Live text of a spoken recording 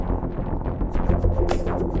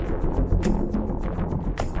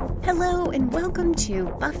Hello and welcome to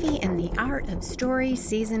Buffy and the Art of Story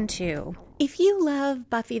Season 2. If you love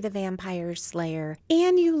Buffy the Vampire Slayer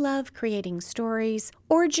and you love creating stories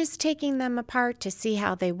or just taking them apart to see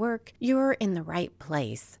how they work, you're in the right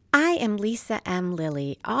place. I am Lisa M.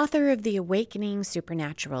 Lilly, author of the Awakening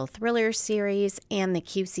Supernatural Thriller series and the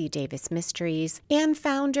QC Davis Mysteries, and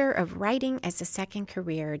founder of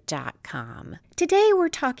WritingAsASecondCareer.com. Today we're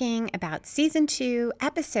talking about Season 2,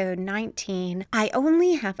 Episode 19, I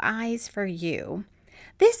Only Have Eyes for You.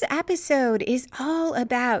 This episode is all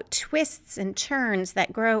about twists and turns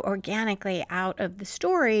that grow organically out of the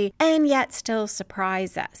story and yet still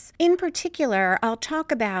surprise us. In particular, I'll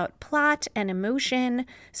talk about plot and emotion,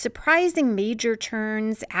 surprising major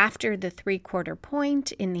turns after the three-quarter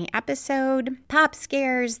point in the episode, pop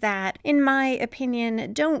scares that, in my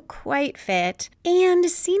opinion, don't quite fit, and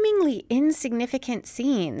seemingly insignificant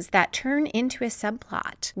scenes that turn into a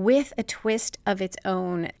subplot with a twist of its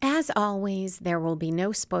own. As always, there will be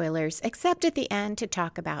no spoilers except at the end to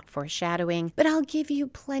talk about foreshadowing, but I'll give you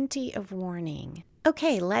plenty of warning.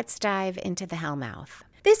 Okay, let's dive into the Hellmouth.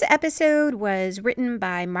 This episode was written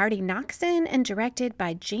by Marty Noxon and directed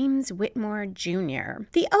by James Whitmore Jr.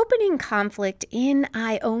 The opening conflict in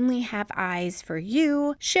I Only Have Eyes for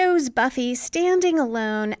You shows Buffy standing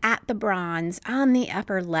alone at the Bronze on the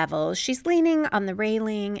upper level. She's leaning on the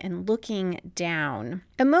railing and looking down.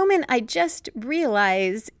 A moment I just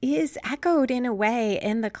realized is echoed in a way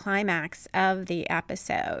in the climax of the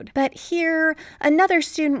episode. But here, another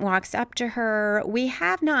student walks up to her. We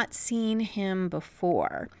have not seen him before.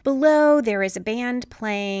 Below, there is a band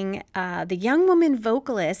playing. The young woman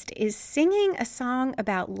vocalist is singing a song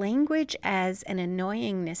about language as an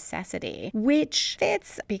annoying necessity, which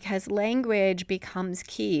fits because language becomes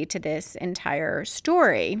key to this entire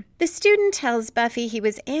story. The student tells Buffy he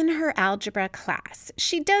was in her algebra class.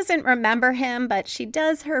 She doesn't remember him, but she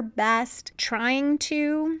does her best trying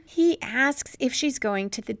to. He asks if she's going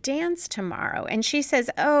to the dance tomorrow, and she says,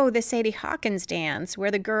 oh, the Sadie Hawkins dance,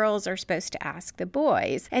 where the girls are supposed to ask the boys.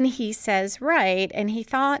 And he says, right, and he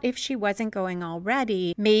thought if she wasn't going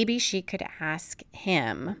already, maybe she could ask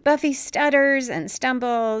him. Buffy stutters and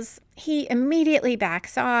stumbles. He immediately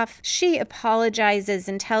backs off. She apologizes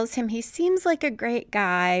and tells him he seems like a great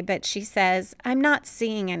guy, but she says, I'm not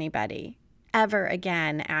seeing anybody. Ever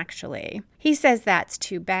again, actually. He says that's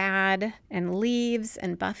too bad and leaves,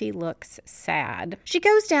 and Buffy looks sad. She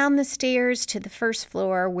goes down the stairs to the first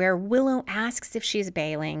floor where Willow asks if she's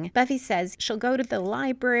bailing. Buffy says she'll go to the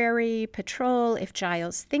library, patrol if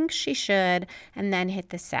Giles thinks she should, and then hit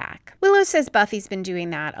the sack. Willow says Buffy's been doing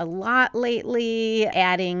that a lot lately,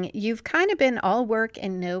 adding, you've kind of been all work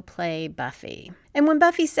and no play, Buffy. And when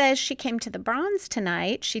Buffy says she came to the Bronze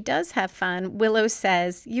tonight, she does have fun. Willow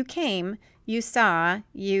says, you came, you saw,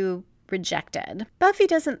 you rejected. Buffy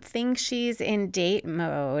doesn't think she's in date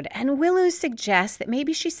mode, and Willow suggests that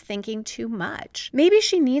maybe she's thinking too much. Maybe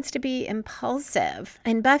she needs to be impulsive.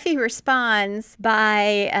 And Buffy responds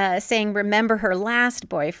by saying, remember her last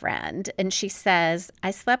boyfriend. And she says,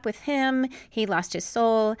 I slept with him, he lost his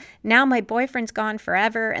soul, now my boyfriend's gone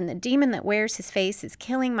forever, and the demon that wears his face is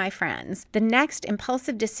killing my friends. The next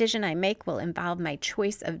impulsive decision I make will involve my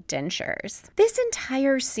choice of dentures. This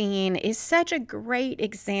entire scene is such a great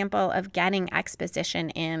example of getting exposition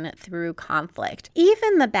in through conflict.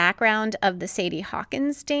 Even the background of the Sadie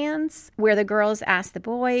Hawkins dance, where the girls ask the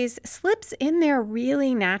boys, slips in there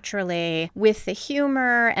really naturally with the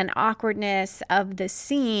humor and awkwardness of the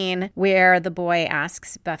scene where the boy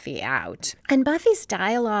asks Buffy out. And Buffy's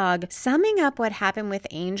dialogue, summing up what happened with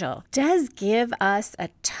Angel, does give us a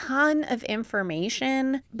ton of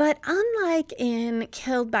information, but unlike in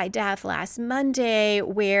Killed by Death last Monday,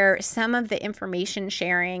 where some of the information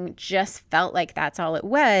sharing just felt like that's all it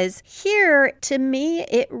was, here, to me,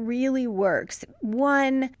 it really works.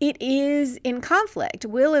 One, it is in conflict.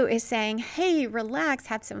 Willow is saying, hey, relax,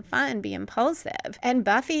 have some fun, be impulsive. And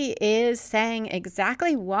Buffy is saying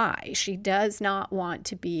exactly why she does not want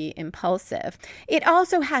to be impulsive. It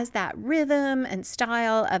also has that rhythm and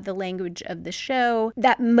style of the language of the show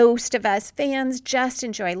that most of us fans just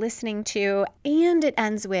enjoy listening to, and it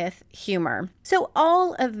ends with humor. So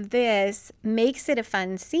all of this makes it a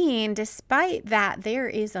fun scene, despite that there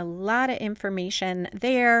is a lot of information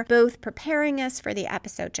there, both preparing us for the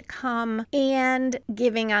episode to come and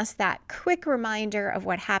giving us that quick reminder of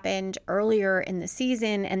what happened earlier in the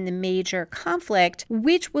season and the major conflict,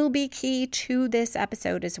 which will be key to this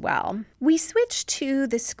episode as well. We switch to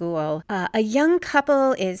the school. A young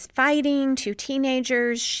couple is fighting, two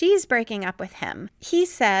teenagers. She's breaking up with him. He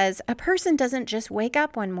says, a person doesn't just wake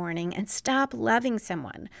up one morning and stop loving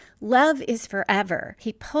someone. Love is forever.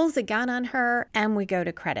 He pulls pulls a gun on her, and we go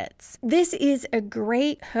to credits. This is a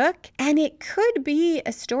great hook, and it could be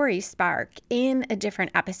a story spark in a different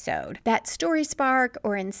episode. That story spark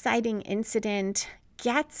or inciting incident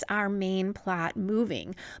gets our main plot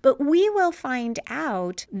moving. But we will find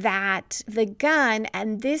out that the gun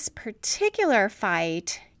and this particular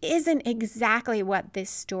fight isn't exactly what this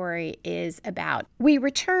story is about. We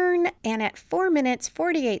return, and at 4 minutes,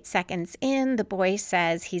 48 seconds in, the boy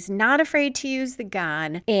says he's not afraid to use the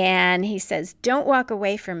gun, and he says, "Don't walk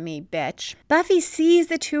away from me, bitch." Buffy sees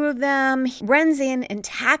the two of them, runs in and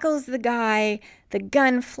tackles the guy. The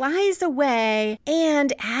gun flies away,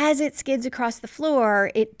 and as it skids across the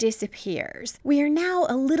floor, it disappears. We are now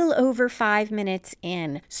a little over 5 minutes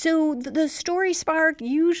in. So the story spark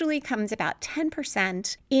usually comes about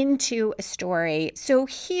 10% into a story. So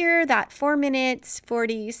here, that 4 minutes,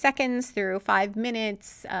 40 seconds through 5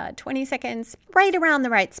 minutes, 20 seconds, right around the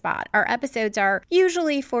right spot. Our episodes are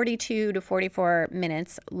usually 42 to 44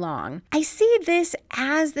 minutes long. I see this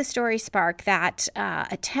as the story spark, that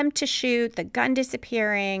attempt to shoot, the gun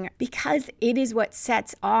disappearing, because it is what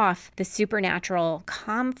sets off the supernatural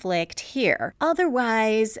conflict here.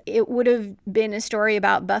 Otherwise, it would have been a story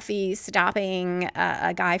about Buffy stopping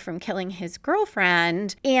a guy from killing his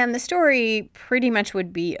girlfriend, and the story pretty much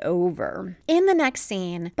would be over. In the next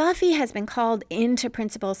scene, Buffy has been called into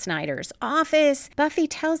Principal Snyder's office. Buffy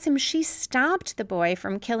tells him she stopped the boy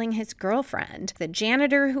from killing his girlfriend. The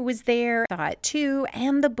janitor who was there saw it too,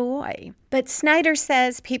 and the boy. But Snyder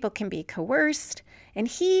says people can be coerced, and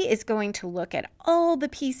he is going to look at all the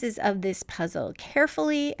pieces of this puzzle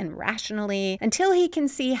carefully and rationally until he can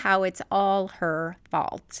see how it's all her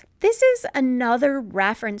fault. This is another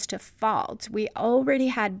reference to fault. We already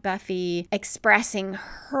had Buffy expressing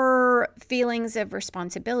her feelings of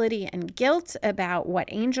responsibility and guilt about what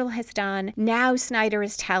Angel has done. Now Snyder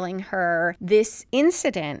is telling her this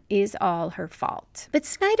incident is all her fault. But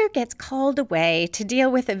Snyder gets called away to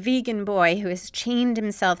deal with a vegan boy who has chained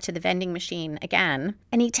himself to the vending machine again,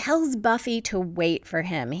 and he tells Buffy to wait for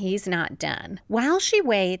him. He's not done. While she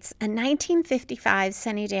waits, a 1955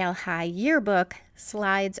 Sunnydale High yearbook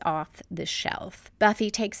slides off the shelf.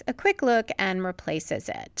 Buffy takes a quick look and replaces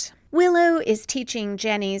it. Willow is teaching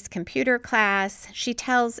Jenny's computer class. She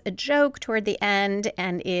tells a joke toward the end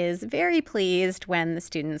and is very pleased when the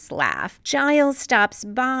students laugh. Giles stops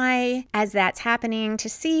by as that's happening to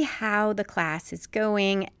see how the class is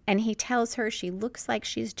going, and he tells her she looks like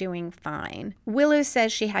she's doing fine. Willow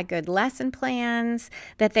says she had good lesson plans,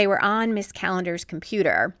 that they were on Miss Calendar's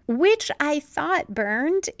computer, which I thought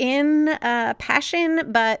burned in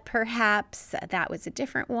Passion, but perhaps that was a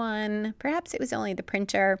different one. Perhaps it was only the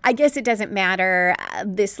printer. I guess it doesn't matter.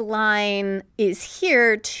 This line is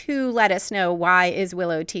here to let us know why is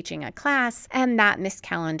Willow teaching a class and that Miss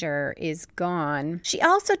Calendar is gone. She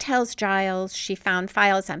also tells Giles she found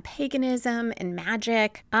files on paganism and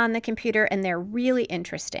magic on the computer, and they're really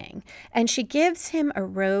interesting. And she gives him a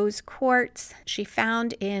rose quartz she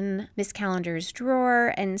found in Miss Calendar's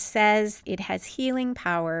drawer and says it has healing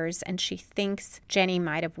powers, and she thinks Jenny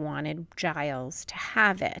might have wanted Giles to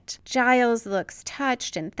have it. Giles looks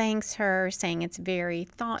touched and thanks her, saying it's very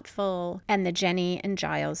thoughtful, and the Jenny and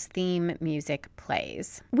Giles theme music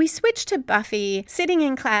plays. We switch to Buffy sitting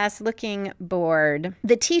in class looking bored.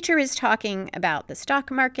 The teacher is talking about the stock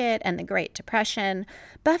market and the Great Depression.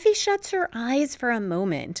 Buffy shuts her eyes for a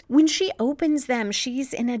moment. When she opens them,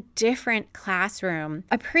 she's in a different classroom.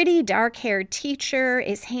 A pretty dark-haired teacher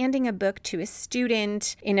is handing a book to a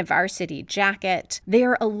student in a varsity jacket.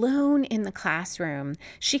 They're alone in the classroom.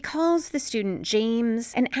 She calls the student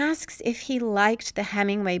James and asks if he liked the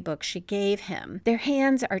Hemingway book she gave him. Their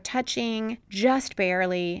hands are touching, just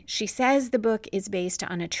barely. She says the book is based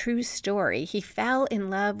on a true story. He fell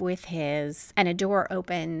in love with his, and a door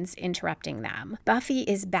opens, interrupting them. Buffy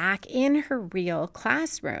is back in her real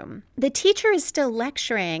classroom. The teacher is still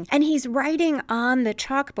lecturing, and he's writing on the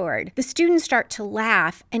chalkboard. The students start to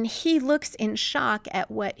laugh, and he looks in shock at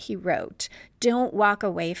what he wrote. "Don't walk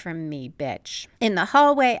away from me, bitch." In the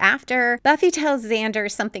hallway after, Buffy tells Xander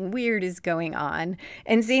something weird is going on,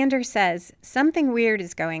 and Xander says, "Something weird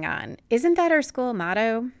is going on. Isn't that our school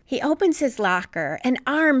motto?" He opens his locker. An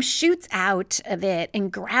arm shoots out of it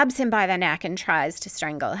and grabs him by the neck and tries to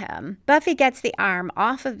strangle him. Buffy gets the arm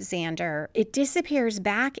off of Xander. It disappears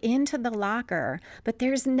back into the locker, but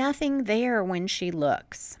there's nothing there when she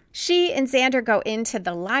looks. She and Xander go into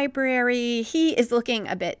the library. He is looking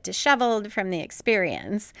a bit disheveled from the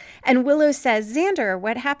experience. And Willow says, "Xander,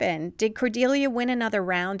 what happened? Did Cordelia win another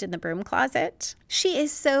round in the broom closet?" She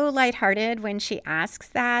is so lighthearted when she asks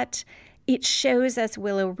that. It shows us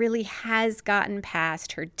Willow really has gotten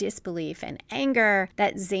past her disbelief and anger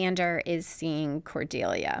that Xander is seeing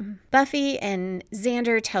Cordelia. Buffy and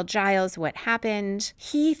Xander tell Giles what happened.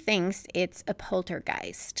 He thinks it's a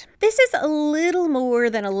poltergeist. This is a little more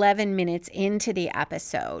than 11 minutes into the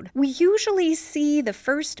episode. We usually see the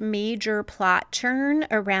first major plot turn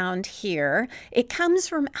around here. It comes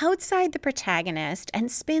from outside the protagonist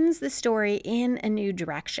and spins the story in a new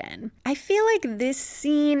direction. I feel like this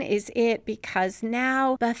scene is it because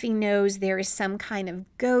now Buffy knows there is some kind of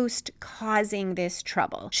ghost causing this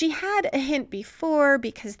trouble. She had a hint before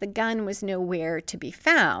because the gun was nowhere to be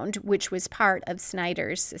found, which was part of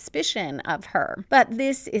Snyder's suspicion of her. But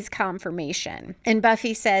this is confirmation. And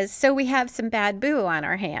Buffy says, so we have some bad boo on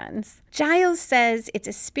our hands. Giles says it's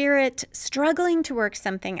a spirit struggling to work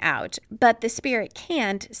something out, but the spirit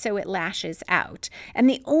can't, so it lashes out. And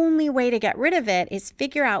the only way to get rid of it is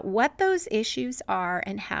figure out what those issues are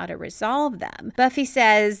and how to resolve them. Buffy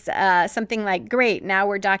says something like, great, now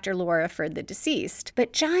we're Dr. Laura for the deceased.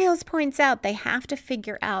 But Giles points out they have to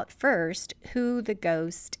figure out first who the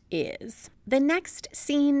ghost is. The next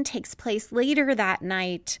scene takes place later that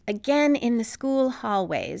night, again in the school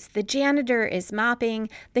hallways. The janitor is mopping.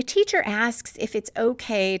 The teacher asks if it's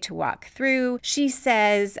okay to walk through. She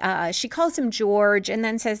says, she calls him George and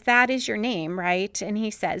then says, that is your name, right? And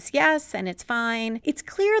he says, yes, and it's fine. It's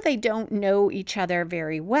clear they don't know each other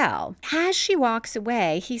very well. As she walks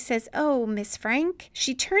away, he says, oh, Miss Frank?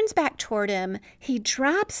 She turns back toward him. He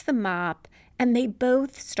drops the mop. And they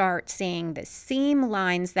both start saying the same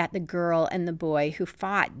lines that the girl and the boy who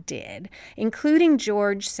fought did, including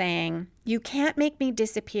George saying, you can't make me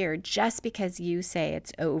disappear just because you say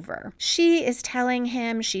it's over. She is telling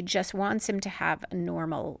him she just wants him to have a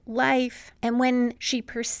normal life. And when she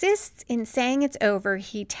persists in saying it's over,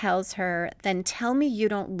 he tells her, then tell me you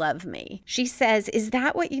don't love me. She says, is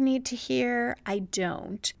that what you need to hear? I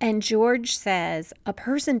don't. And George says, a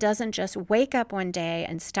person doesn't just wake up one day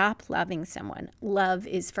and stop loving someone. Love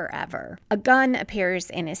is forever. A gun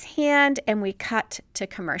appears in his hand and we cut to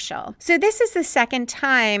commercial. So this is the second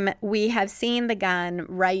time we have seen the gun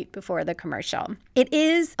right before the commercial. It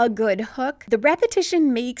is a good hook. The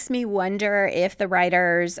repetition makes me wonder if the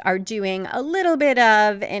writers are doing a little bit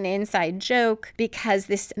of an inside joke, because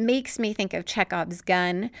this makes me think of Chekhov's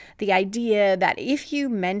gun. The idea that if you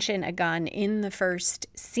mention a gun in the first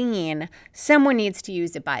scene, someone needs to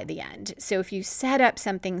use it by the end. So if you set up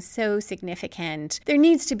something so significant, there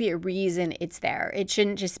needs to be a reason it's there. It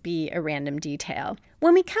shouldn't just be a random detail.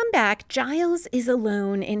 When we come back, Giles is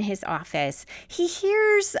alone in his office. He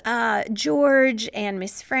hears George and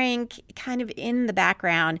Miss Frank kind of in the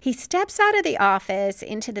background. He steps out of the office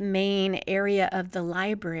into the main area of the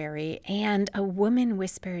library, and a woman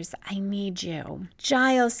whispers, I need you.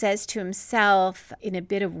 Giles says to himself in a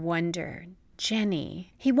bit of wonder,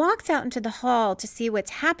 Jenny. He walks out into the hall to see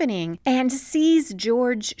what's happening and sees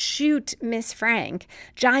George shoot Miss Frank.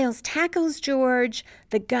 Giles tackles George.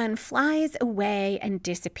 The gun flies away and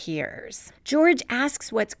disappears. George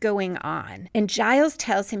asks what's going on, and Giles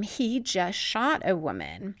tells him he just shot a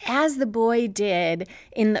woman. As the boy did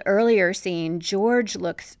in the earlier scene, George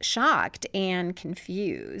looks shocked and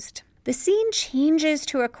confused. The scene changes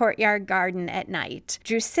to a courtyard garden at night.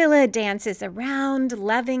 Drusilla dances around,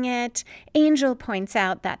 loving it. Angel points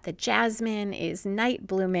out that the jasmine is night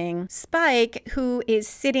blooming. Spike, who is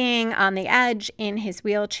sitting on the edge in his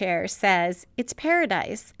wheelchair, says, it's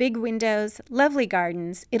paradise. Big windows, lovely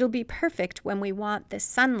gardens. It'll be perfect when we want the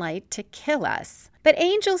sunlight to kill us. But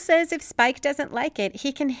Angel says if Spike doesn't like it,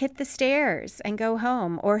 he can hit the stairs and go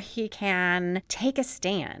home, or he can take a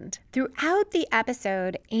stand. Throughout the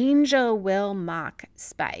episode, Angel will mock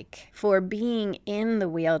Spike for being in the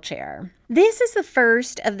wheelchair. This is the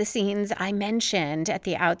first of the scenes I mentioned at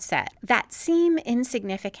the outset that seem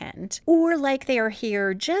insignificant, or like they are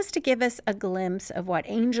here just to give us a glimpse of what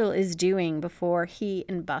Angel is doing before he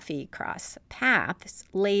and Buffy cross paths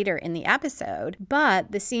later in the episode.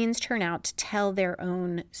 But the scenes turn out to tell their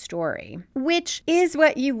own story, which is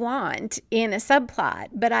what you want in a subplot.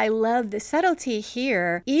 But I love the subtlety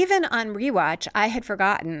here. Even on rewatch, I had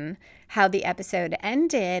forgotten how the episode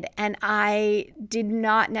ended, and I did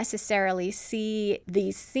not necessarily see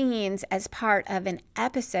these scenes as part of an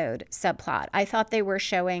episode subplot. I thought they were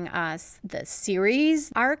showing us the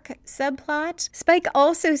series arc subplot. Spike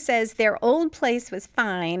also says their old place was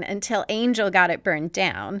fine until Angel got it burned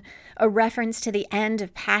down, a reference to the end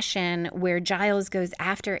of Passion where Giles goes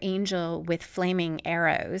after Angel with flaming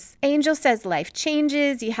arrows. Angel says life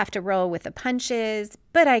changes, you have to roll with the punches,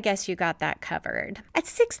 but I guess you got that covered. At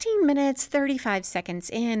 16 minutes minutes, 35 seconds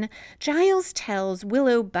in, Giles tells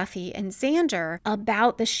Willow, Buffy, and Xander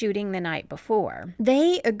about the shooting the night before.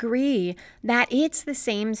 They agree that it's the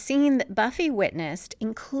same scene that Buffy witnessed,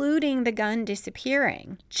 including the gun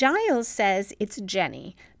disappearing. Giles says it's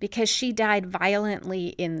Jenny because she died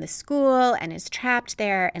violently in the school and is trapped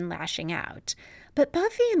there and lashing out. But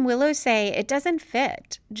Buffy and Willow say it doesn't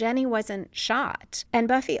fit. Jenny wasn't shot. And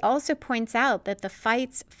Buffy also points out that the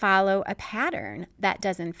fights follow a pattern that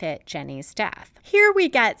doesn't fit Jenny's death. Here we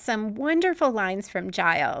get some wonderful lines from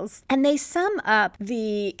Giles, and they sum up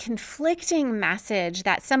the conflicting message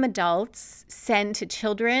that some adults send to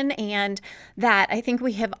children and that I think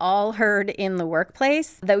we have all heard in the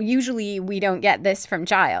workplace, though usually we don't get this from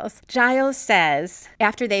Giles. Giles says,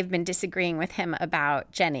 after they've been disagreeing with him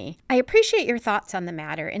about Jenny, "I appreciate your thoughts on the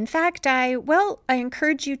matter. In fact, I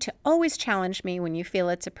encourage you to always challenge me when you feel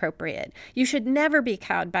it's appropriate. You should never be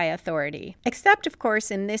cowed by authority, except, of course,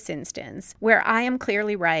 in this instance, where I am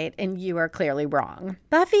clearly right and you are clearly wrong."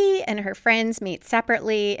 Buffy and her friends meet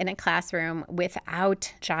separately in a classroom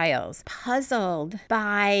without Giles, puzzled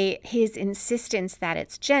by his insistence that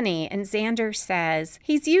it's Jenny, and Xander says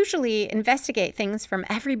he's usually investigate things from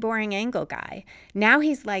every boring angle guy. Now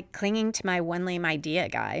he's like clinging to my one lame idea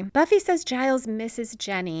guy. Buffy says Giles misses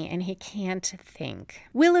Jenny and he can't think.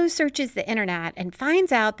 Willow searches the internet and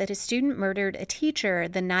finds out that a student murdered a teacher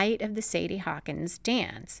the night of the Sadie Hawkins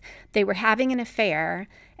dance. They were having an affair,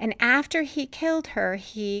 and after he killed her,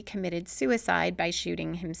 he committed suicide by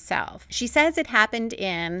shooting himself. She says it happened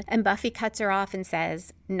in, and Buffy cuts her off and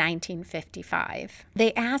says, 1955.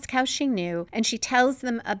 They ask how she knew, and she tells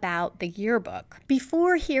them about the yearbook.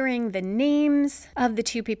 Before hearing the names of the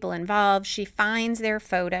two people involved, she finds their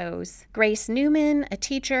photos: Grace Newman, a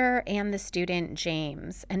teacher, and the student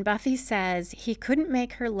James. And Buffy says he couldn't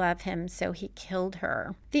make her love him, so he killed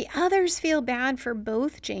her. The others feel bad for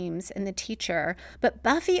both James and the teacher, but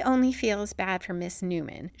Buffy only feels bad for Miss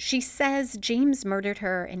Newman. She says James murdered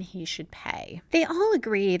her and he should pay. They all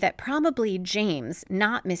agree that probably James,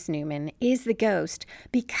 not Miss Newman, is the ghost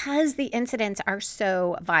because the incidents are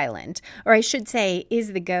so violent. Or I should say,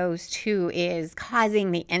 is the ghost who is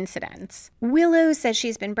causing the incidents. Willow says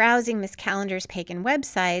she's been browsing Miss Calendar's pagan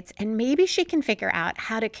websites and maybe she can figure out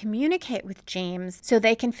how to communicate with James so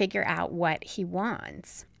they can figure out what he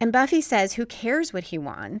wants. And Buffy says who cares what he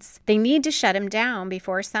wants? They need to shut him down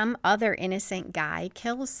before some other innocent guy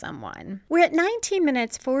kills someone. We're at 19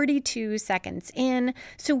 minutes 42 seconds in,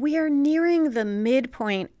 so we are nearing the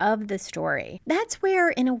midpoint of the story. That's where,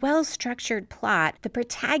 in a well-structured plot, the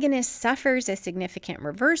protagonist suffers a significant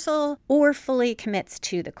reversal or fully commits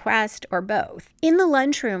to the quest, or both. In the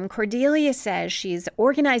lunchroom, Cordelia says she's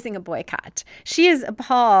organizing a boycott. She is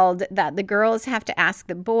appalled that the girls have to ask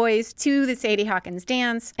the boys to the Sadie Hawkins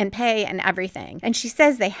dance and pay and everything. And she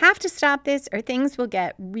says they have to stop this or things will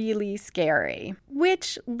get really scary,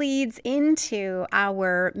 which leads into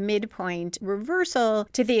our midpoint reversal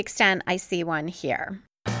to the extent I see one here.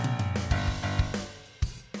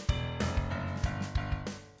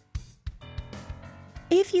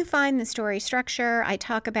 If you find the story structure I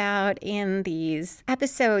talk about in these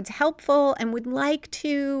episodes helpful and would like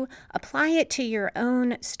to apply it to your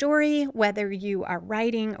own story, whether you are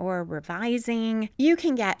writing or revising, you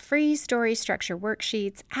can get free story structure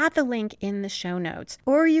worksheets at the link in the show notes,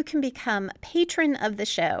 or you can become a patron of the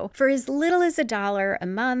show for as little as $1 a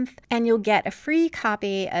month, and you'll get a free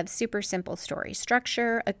copy of Super Simple Story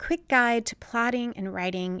Structure, a quick guide to plotting and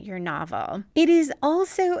writing your novel. It is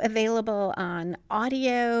also available on audio.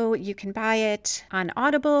 You can buy it on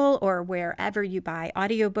Audible or wherever you buy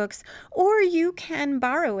audiobooks, or you can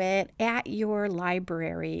borrow it at your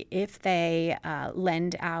library if they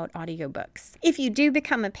lend out audiobooks. If you do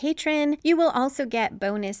become a patron, you will also get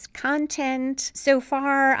bonus content. So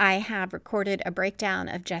far, I have recorded a breakdown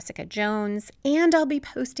of Jessica Jones, and I'll be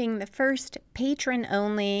posting the first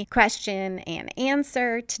patron-only question and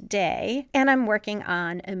answer today, and I'm working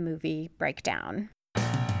on a movie breakdown.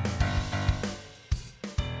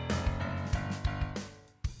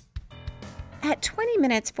 At 20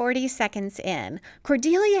 minutes 40 seconds in,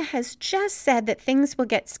 Cordelia has just said that things will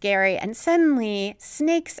get scary, and suddenly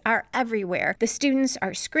snakes are everywhere. The students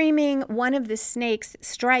are screaming. One of the snakes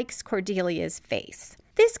strikes Cordelia's face.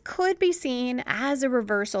 This could be seen as a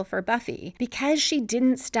reversal for Buffy because she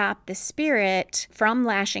didn't stop the spirit from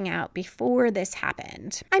lashing out before this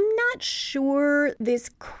happened. I'm not sure this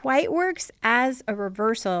quite works as a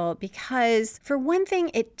reversal because, for one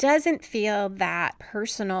thing, it doesn't feel that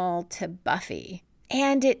personal to Buffy.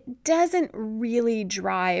 and it doesn't really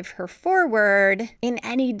drive her forward in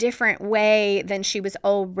any different way than she was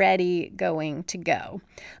already going to go.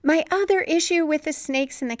 My other issue with the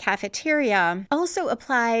snakes in the cafeteria also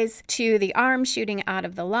applies to the arm shooting out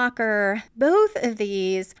of the locker. Both of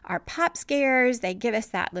these are pop scares. They give us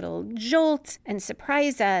that little jolt and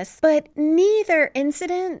surprise us, but neither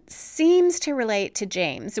incident seems to relate to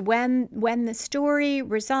James. When the story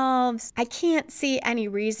resolves, I can't see any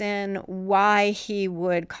reason why he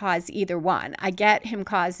would cause either one. I get him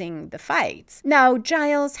causing the fights. Now,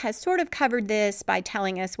 Giles has sort of covered this by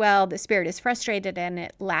telling us, well, the spirit is frustrated and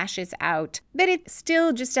it lashes out, but it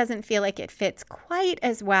still just doesn't feel like it fits quite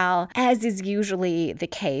as well as is usually the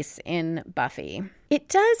case in Buffy. It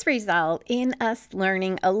does result in us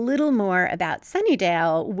learning a little more about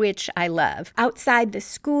Sunnydale, which I love. Outside the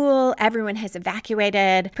school, everyone has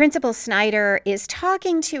evacuated. Principal Snyder is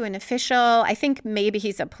talking to an official. I think maybe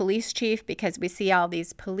he's a police chief because we see all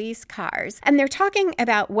these police cars. And they're talking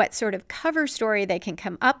about what sort of cover story they can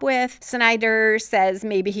come up with. Snyder says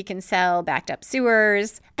maybe he can sell backed up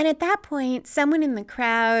sewers. And at that point, someone in the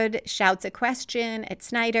crowd shouts a question at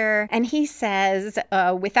Snyder, and he says,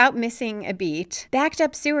 without missing a beat, "Backed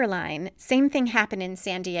up sewer line. Same thing happened in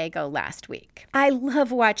San Diego last week." I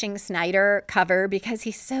love watching Snyder cover because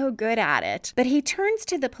he's so good at it. But he turns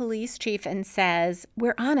to the police chief and says,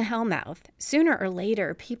 "We're on a hellmouth. Sooner or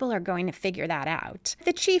later, people are going to figure that out."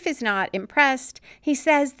 The chief is not impressed. He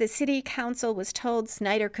says the city council was told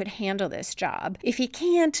Snyder could handle this job. If he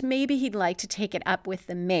can't, maybe he'd like to take it up with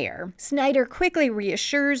the mayor. Snyder quickly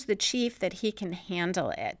reassures the chief that he can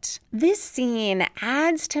handle it. This scene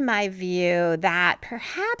adds to my view that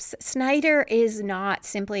perhaps Snyder is not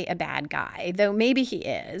simply a bad guy, though maybe he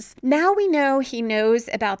is. Now we know he knows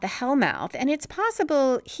about the Hellmouth, and it's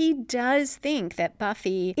possible he does think that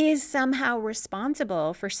Buffy is somehow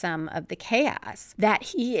responsible for some of the chaos that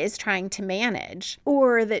he is trying to manage,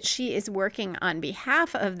 or that she is working on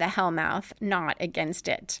behalf of the Hellmouth, not against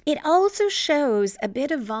it. It also shows a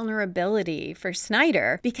bit of vulnerability for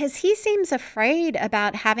Snyder because he seems afraid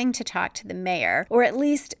about having to talk to the mayor, or at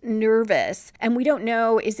least nervous. And we don't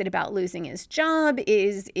know, is it about losing his job?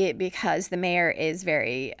 Is it because the mayor is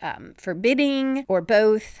very forbidding, or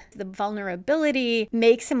both? The vulnerability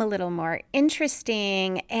makes him a little more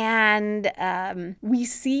interesting, and we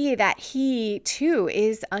see that he too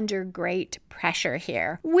is under great pressure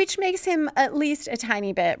here, which makes him at least a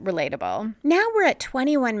tiny bit relatable. Now we're at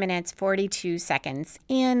 21 minutes 42 seconds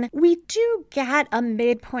in. We do get a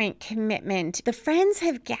midpoint commitment. The friends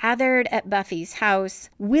have gathered at Buffy's house.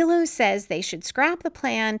 Willow says they should scrap the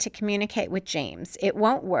plan to communicate with James. It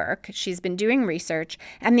won't work. She's been doing research,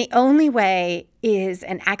 and the only way is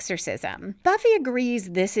an exorcism. Buffy agrees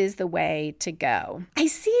this is the way to go. I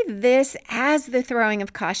see this as the throwing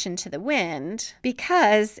of caution to the wind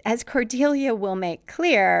because, as Cordelia will make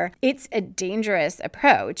clear, it's a dangerous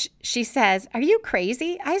approach. She says, "Are you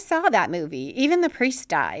crazy? I saw that movie. Even the priest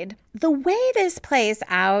died." The way this plays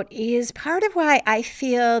out is part of why I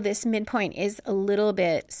feel this midpoint is a little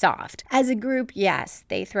bit soft. As a group, yes,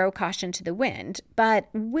 they throw caution to the wind, but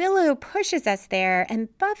Willow pushes us there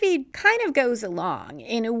and Buffy kind of goes along.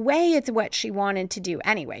 In a way, it's what she wanted to do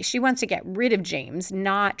anyway. She wants to get rid of James,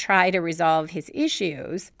 not try to resolve his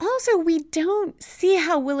issues. Also, we don't see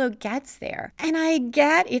how Willow gets there. And I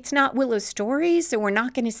get it's not Willow's story, so we're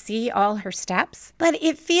not going to see all her steps, but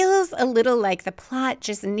it feels a little like the plot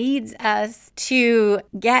just needs us to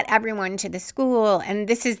get everyone to the school, and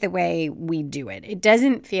this is the way we do it. It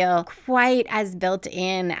doesn't feel quite as built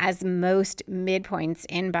in as most midpoints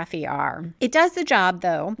in Buffy are. It does the job,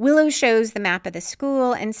 though. Willow shows the map of the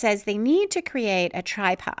school and says they need to create a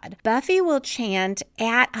tripod. Buffy will chant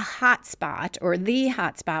at a hotspot, or the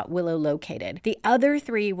hotspot Willow located. The other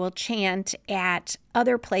three will chant at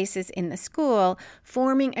other places in the school,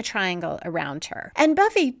 forming a triangle around her. And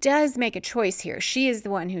Buffy does make a choice here. She is the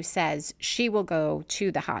one who says she will go to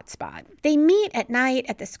the hotspot. They meet at night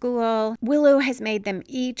at the school. Willow has made them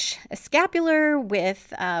each a scapular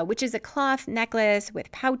with, which is a cloth necklace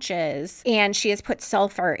with pouches, and she has put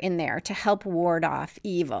sulfur in there to help ward off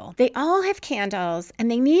evil. They all have candles, and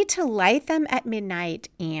they need to light them at midnight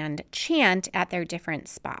and chant at their different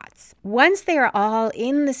spots. Once they are all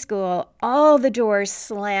in the school, all the doors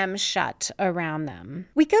slam shut around them.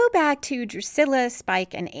 We go back to Drusilla,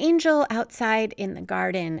 Spike, and Angel outside in the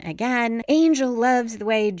garden again. Angel loves the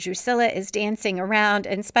way Drusilla is dancing around,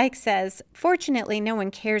 and Spike says, "Fortunately, no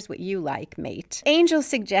one cares what you like, mate." Angel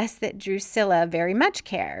suggests that Drusilla very much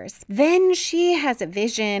cares. Then she has a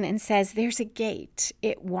vision and says there's a gate.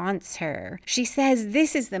 It wants her. She says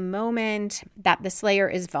this is the moment that the Slayer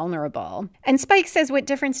is vulnerable. And Spike says, what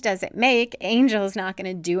difference does it make? Angel's not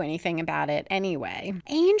going to do anything about it anyway.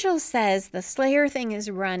 Angel says the Slayer thing has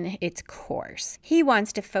run its course. He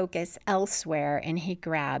wants to focus elsewhere, and he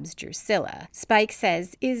grabs Drusilla. Spike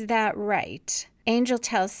says, is that right? Angel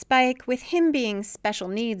tells Spike, with him being special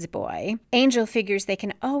needs boy, Angel figures they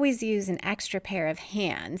can always use an extra pair of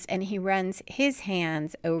hands, and he runs his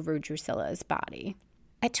hands over Drusilla's body.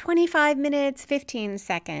 At 25 minutes, 15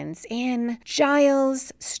 seconds in,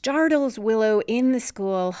 Giles startles Willow in the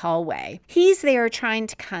school hallway. He's there trying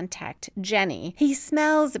to contact Jenny. He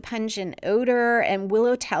smells a pungent odor, and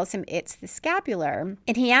Willow tells him it's the scapular.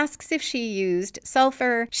 And he asks if she used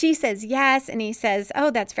sulfur. She says yes, and he says,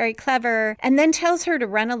 oh, that's very clever, and then tells her to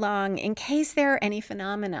run along in case there are any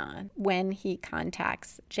phenomena when he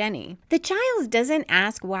contacts Jenny. The Giles doesn't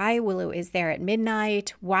ask why Willow is there at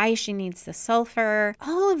midnight, why she needs the sulfur.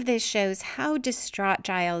 All of this shows how distraught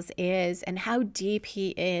Giles is and how deep he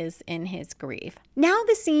is in his grief. Now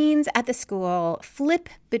the scenes at the school flip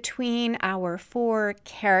between our four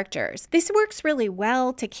characters. This works really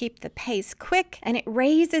well to keep the pace quick, and it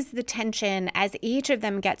raises the tension as each of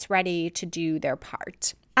them gets ready to do their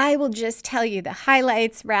part. I will just tell you the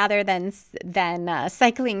highlights rather than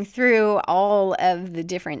cycling through all of the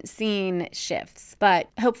different scene shifts, but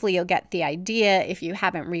hopefully you'll get the idea if you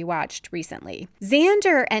haven't rewatched recently.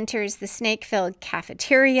 Xander enters the snake-filled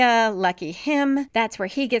cafeteria. Lucky him. That's where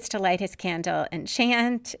he gets to light his candle and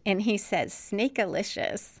chant, and he says,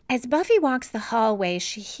 "Snake-alicious." As Buffy walks the hallway,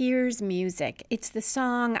 she hears music. It's the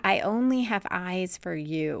song, "I Only Have Eyes for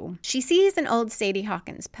You." She sees an old Sadie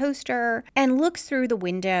Hawkins poster and looks through the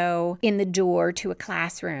window in the door to a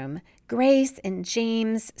classroom. Grace and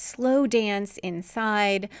James slow dance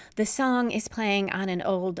inside. The song is playing on an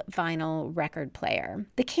old vinyl record player.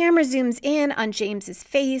 The camera zooms in on James's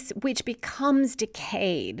face, which becomes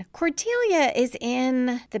decayed. Cordelia is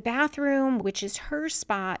in the bathroom, which is her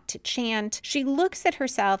spot to chant. She looks at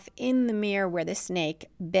herself in the mirror where the snake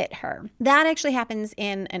bit her. That actually happens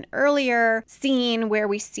in an earlier scene where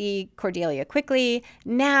we see Cordelia quickly.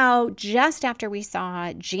 Now, just after we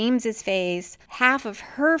saw James's face, half of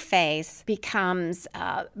her face becomes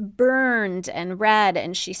burned and red,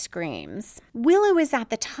 and she screams. Willow is at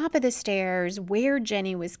the top of the stairs where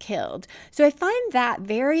Jenny was killed. So I find that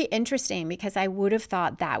very interesting because I would have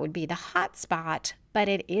thought that would be the hot spot, but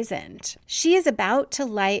it isn't. She is about to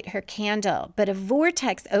light her candle, but a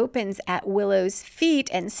vortex opens at Willow's feet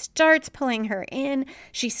and starts pulling her in.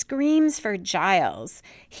 She screams for Giles.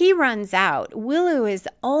 He runs out. Willow is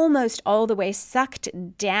almost all the way sucked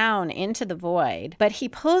down into the void, but he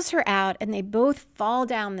pulls her out and they both fall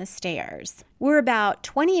down the stairs. We're about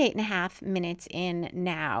 28 and a half minutes in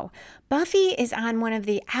now. Buffy is on one of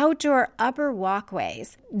the outdoor upper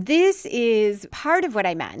walkways. This is part of what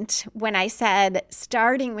I meant when I said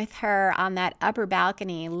starting with her on that upper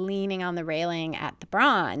balcony leaning on the railing at the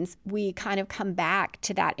Bronze, we kind of come back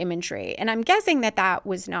to that imagery. And I'm guessing that that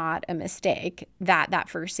was not a mistake, that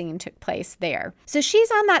first scene took place there. So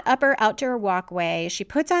she's on that upper outdoor walkway. She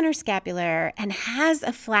puts on her scapular and has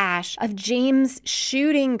a flash of James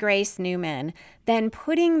shooting Grace Newman, then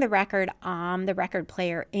putting the record on the record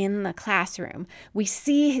player in the classroom. We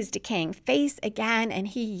see his decaying face again, and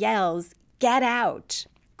he yells, "Get out!"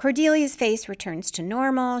 Cordelia's face returns to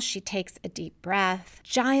normal. She takes a deep breath.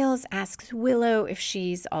 Giles asks Willow if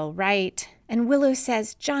she's all right, and Willow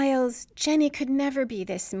says, "Giles, Jenny could never be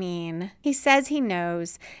this mean." He says he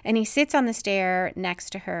knows, and he sits on the stair next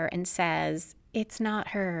to her and says, "It's not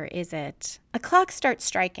her, is it?" A clock starts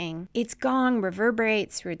striking. Its gong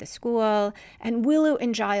reverberates through the school, and Willow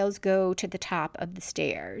and Giles go to the top of the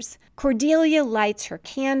stairs. Cordelia lights her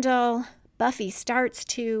candle. Buffy starts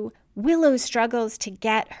to. Willow struggles to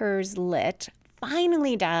get hers lit,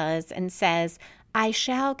 finally does, and says, "I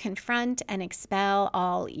shall confront and expel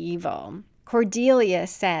all evil." Cordelia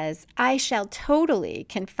says, "I shall totally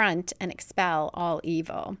confront and expel all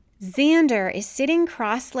evil." Xander is sitting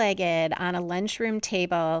cross-legged on a lunchroom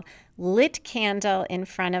table, lit candle in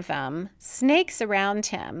front of him, snakes around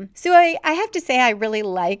him. So I have to say I really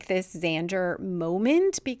like this Xander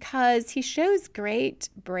moment because he shows great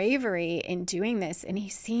bravery in doing this, and he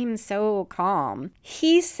seems so calm.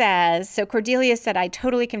 He says, so Cordelia said, "I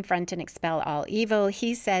totally confront and expel all evil."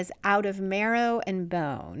 He says, "Out of marrow and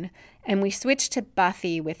bone." And we switch to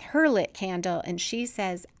Buffy with her lit candle, and she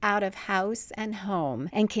says, "Out of house and home,"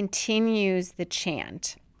 and continues the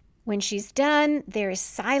chant. When she's done, there is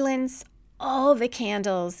silence. All the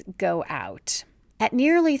candles go out. At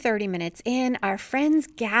nearly 30 minutes in, our friends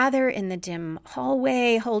gather in the dim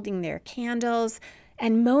hallway holding their candles,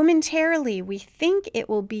 and momentarily we think it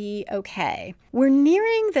will be okay. We're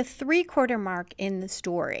nearing the 3/4 mark in the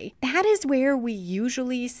story. That is where we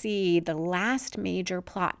usually see the last major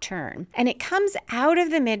plot turn, and it comes out of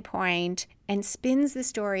the midpoint and spins the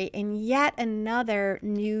story in yet another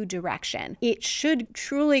new direction. It should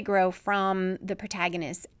truly grow from the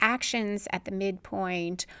protagonist's actions at the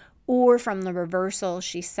midpoint or from the reversal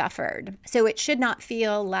she suffered. So it should not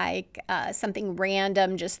feel like something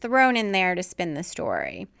random just thrown in there to spin the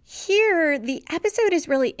story. Here, the episode is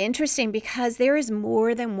really interesting because there is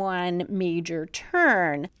more than one major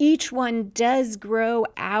turn. Each one does grow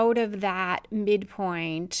out of that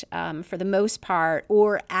midpoint for the most part,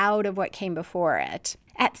 or out of what came before it.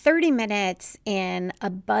 At 30 minutes in, a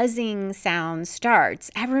buzzing sound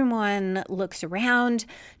starts. Everyone looks around.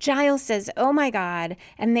 Giles says, "Oh my God,"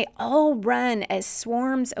 and they all run as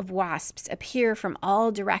swarms of wasps appear from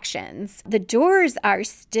all directions. The doors are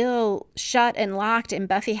still shut and locked, and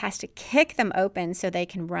Buffy has to kick them open so they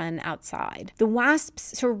can run outside. The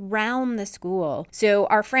wasps surround the school, so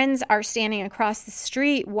our friends are standing across the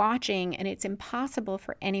street watching, and it's impossible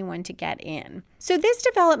for anyone to get in. So this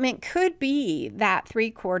development could be that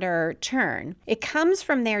 3/4 turn. It comes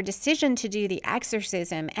from their decision to do the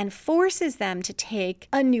exorcism and forces them to take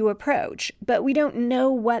a new approach, but we don't know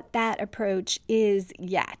what that approach is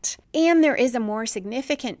yet. And there is a more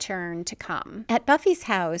significant turn to come. At Buffy's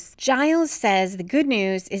house, Giles says the good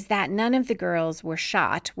news is that none of the girls were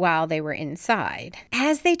shot while they were inside.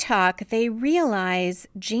 As they talk, they realize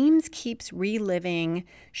James keeps reliving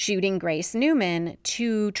shooting Grace Newman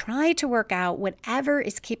to try to work out whatever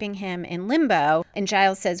is keeping him in limbo, and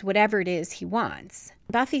Giles says whatever it is he wants.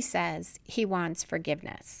 Buffy says he wants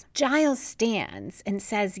forgiveness. Giles stands and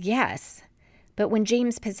says yes, but when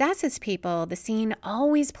James possesses people, the scene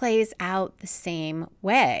always plays out the same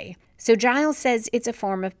way. So Giles says it's a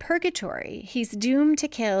form of purgatory. He's doomed to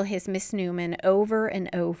kill his Miss Newman over and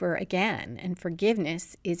over again, and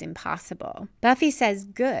forgiveness is impossible. Buffy says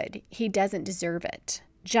good, he doesn't deserve it.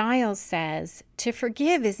 Giles says, "To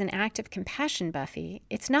forgive is an act of compassion, Buffy.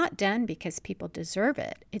 It's not done because people deserve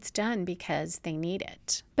it. It's done because they need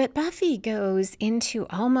it." But Buffy goes into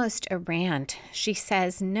almost a rant. She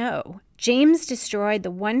says, no. James destroyed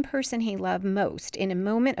the one person he loved most in a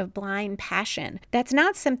moment of blind passion. That's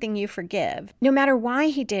not something you forgive, no matter why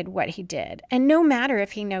he did what he did, and no matter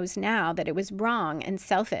if he knows now that it was wrong and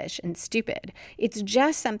selfish and stupid. It's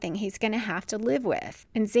just something he's going to have to live with.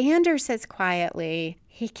 And Xander says quietly,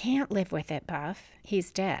 "He can't live with it, Buff.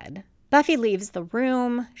 He's dead." Buffy leaves the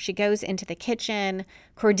room. She goes into the kitchen.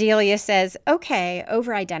 Cordelia says, "Okay,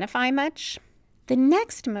 over-identify much?" The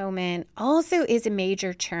next moment also is a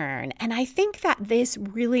major turn, and I think that this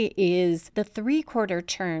really is the 3/4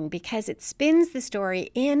 turn because it spins the story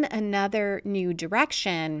in another new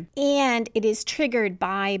direction, and it is triggered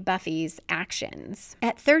by Buffy's actions.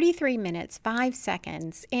 At 33 minutes, 5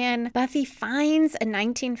 seconds in, Buffy finds a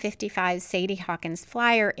 1955 Sadie Hawkins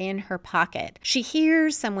flyer in her pocket. She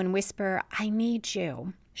hears someone whisper, "I need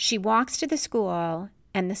you." She walks to the school,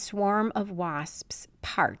 and the swarm of wasps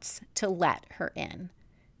parts to let her in.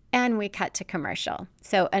 And we cut to commercial.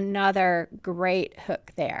 So another great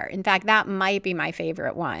hook there. In fact, that might be my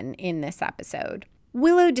favorite one in this episode.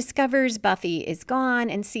 Willow discovers Buffy is gone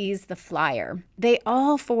and sees the flyer. They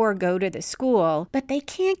all four go to the school, but they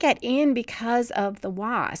can't get in because of the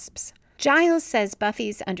wasps. Giles says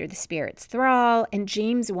Buffy's under the spirit's thrall, and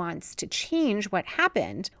James wants to change what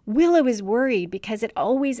happened. Willow is worried because it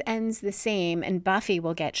always ends the same and Buffy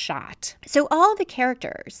will get shot. So all the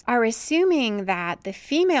characters are assuming that the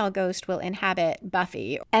female ghost will inhabit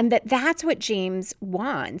Buffy and that that's what James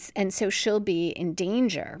wants, and so she'll be in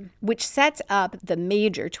danger, which sets up the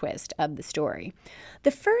major twist of the story.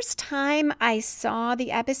 The first time I saw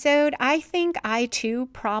the episode, I think I too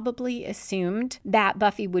probably assumed that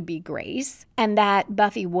Buffy would be Grace and that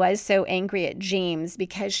Buffy was so angry at James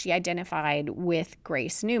because she identified with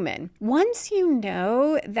Grace Newman. Once you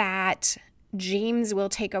know that James will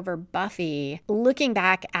take over Buffy, looking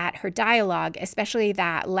back at her dialogue, especially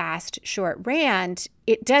that last short rant,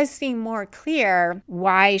 it does seem more clear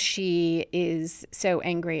why she is so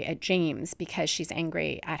angry at James, because she's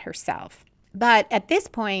angry at herself. But at this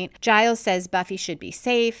point, Giles says Buffy should be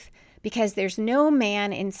safe because there's no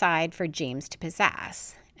man inside for James to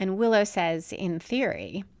possess. And Willow says, in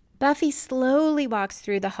theory. Buffy slowly walks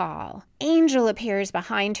through the hall. Angel appears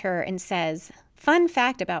behind her and says, "Fun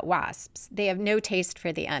fact about wasps, they have no taste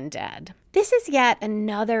for the undead." This is yet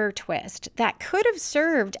another twist that could have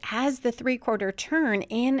served as the three-quarter turn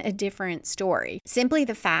in a different story. Simply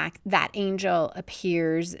the fact that Angel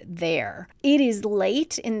appears there. It is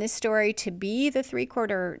late in this story to be the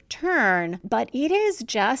three-quarter turn, but it is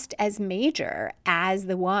just as major as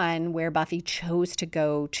the one where Buffy chose to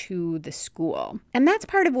go to the school. And that's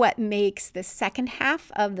part of what makes the second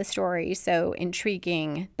half of the story so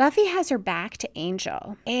intriguing. Buffy has her back to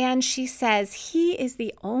Angel, and she says he is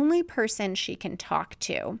the only person she can talk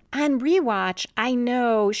to. On rewatch, I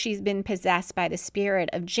know she's been possessed by the spirit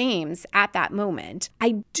of James at that moment.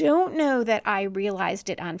 I don't know that I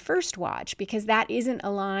realized it on first watch because that isn't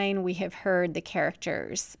a line we have heard the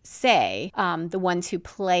characters say, the ones who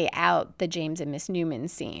play out the James and Miss Newman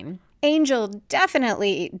scene. Angel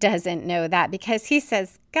definitely doesn't know that because he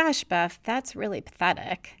says, "Gosh, Buff, that's really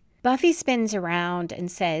pathetic." Buffy spins around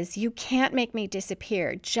and says, "You can't make me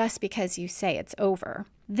disappear just because you say it's over."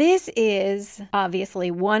 This is obviously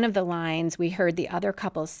one of the lines we heard the other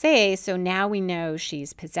couple say, so now we know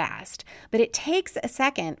she's possessed. But it takes a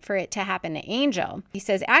second for it to happen to Angel. He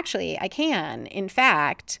says, "Actually, I can, in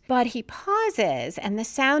fact." But he pauses, and the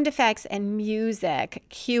sound effects and music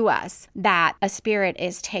cue us that a spirit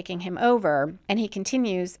is taking him over. And he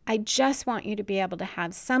continues, "I just want you to be able to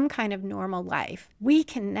have some kind of normal life. We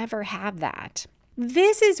can never have that."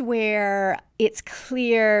 This is where it's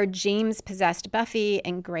clear James possessed Buffy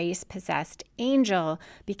and Grace possessed Angel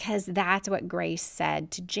because that's what Grace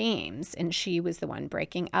said to James, and she was the one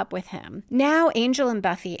breaking up with him. Now Angel and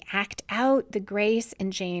Buffy act out the Grace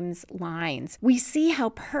and James lines. We see how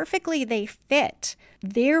perfectly they fit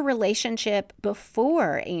their relationship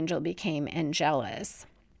before Angel became Angelus.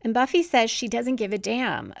 And Buffy says she doesn't give a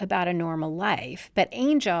damn about a normal life. But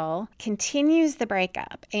Angel continues the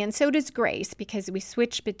breakup, and so does Grace, because we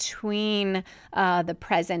switch between the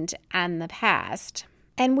present and the past.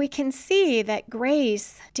 And we can see that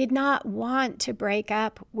Grace did not want to break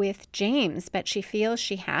up with James, but she feels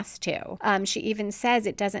she has to. She even says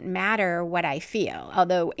it doesn't matter what I feel,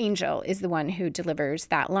 although Angel is the one who delivers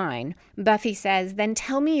that line. Buffy says, "Then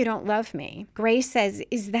tell me you don't love me." Grace says,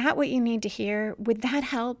 "Is that what you need to hear? Would that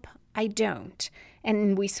help? I don't."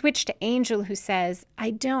 And we switch to Angel, who says,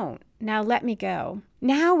 "I don't. Now let me go."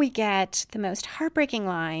 Now we get the most heartbreaking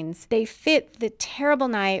lines. They fit the terrible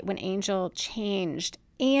night when Angel changed,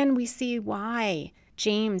 and we see why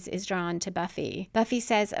James is drawn to Buffy. Buffy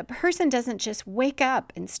says, "A person doesn't just wake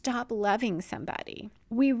up and stop loving somebody."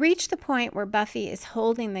 We reach the point where Buffy is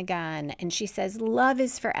holding the gun, and she says, "Love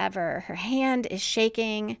is forever." Her hand is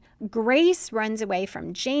shaking. Grace runs away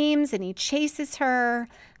from James, and he chases her.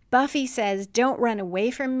 Buffy says, "Don't run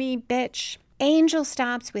away from me, bitch." Angel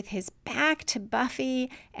stops with his back to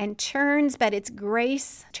Buffy and turns, but it's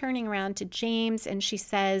Grace turning around to James, and she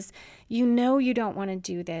says, "You know you don't want to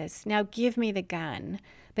do this. Now give me the gun."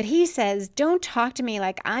 But he says, "Don't talk to me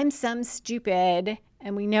like I'm some stupid,"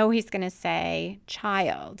 and we know he's going to say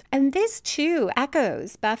child. And this too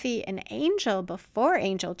echoes Buffy and Angel before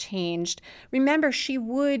Angel changed. Remember, she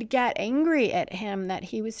would get angry at him that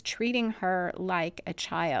he was treating her like a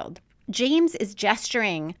child. James is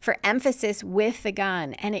gesturing for emphasis with the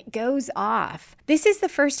gun, and it goes off. This is the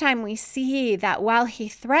first time we see that while he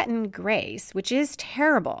threatened Grace, which is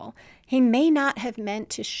terrible, he may not have meant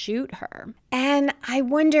to shoot her. And I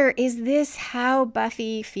wonder, is this how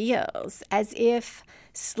Buffy feels? As if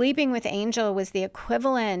sleeping with Angel was the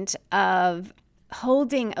equivalent of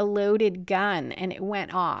holding a loaded gun and it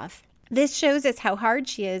went off. This shows us how hard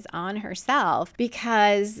she is on herself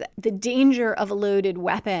because the danger of a loaded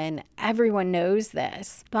weapon, everyone knows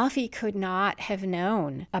this. Buffy could not have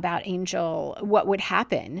known about Angel, what would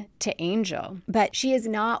happen to Angel, but she is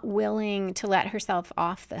not willing to let herself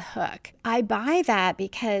off the hook. I buy that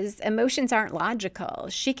because emotions aren't logical.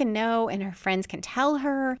 She can know, and her friends can tell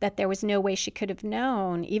her that there was no way she could have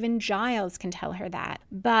known. Even Giles can tell her that.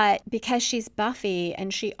 But because she's Buffy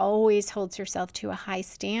and she always holds herself to a high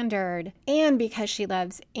standard, and because she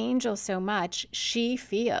loves Angel so much, she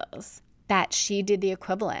feels that she did the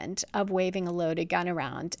equivalent of waving a loaded gun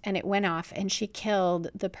around, and it went off, and she killed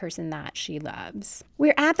the person that she loves.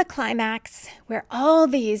 We're at the climax where all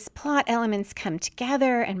these plot elements come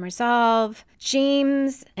together and resolve.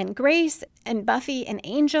 James and Grace and Buffy and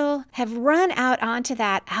Angel have run out onto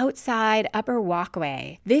that outside upper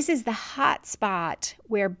walkway. This is the hot spot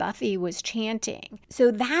where Buffy was chanting.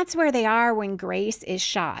 So that's where they are when Grace is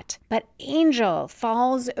shot. But Angel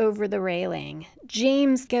falls over the railing.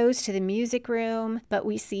 James goes to the music room, but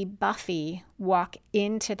we see Buffy walk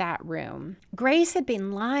into that room. Grace had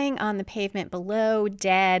been lying on the pavement below,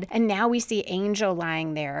 dead, and now we see Angel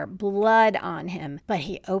lying there, blood on him, but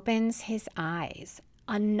he opens his eyes.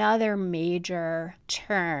 another major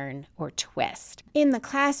turn or twist. In the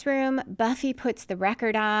classroom, Buffy puts the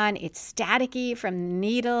record on. It's staticky from the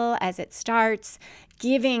needle as it starts,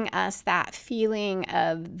 giving us that feeling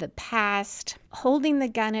of the past. Holding the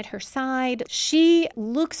gun at her side, she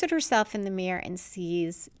looks at herself in the mirror and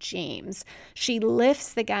sees James. She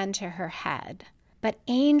lifts the gun to her head, but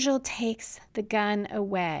Angel takes the gun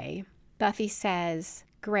away. Buffy says,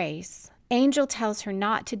 "Grace." Angel tells her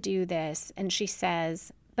not to do this, and she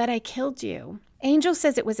says, "But I killed you." Angel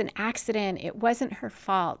says it was an accident, it wasn't her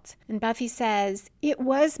fault. And Buffy says, "It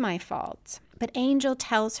was my fault." But Angel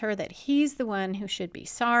tells her that he's the one who should be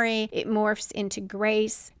sorry. It morphs into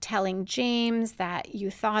Grace telling James that "you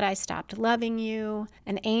thought I stopped loving you."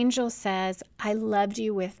 And Angel says, "I loved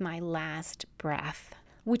you with my last breath."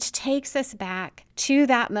 Which takes us back to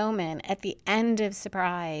that moment at the end of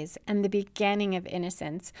Surprise and the beginning of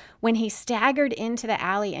Innocence, when he staggered into the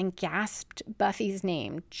alley and gasped Buffy's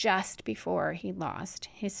name just before he lost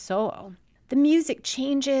his soul. The music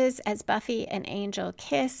changes as Buffy and Angel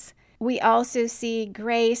kiss. We also see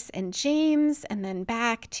Grace and James, and then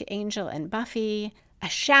back to Angel and Buffy. A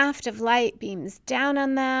shaft of light beams down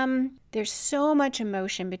on them. There's so much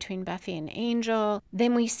emotion between Buffy and Angel.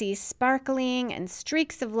 Then we see sparkling and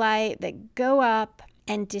streaks of light that go up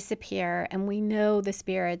and disappear, and we know the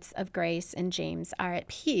spirits of Grace and James are at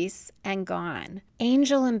peace and gone.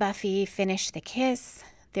 Angel and Buffy finish the kiss.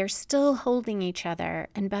 They're still holding each other,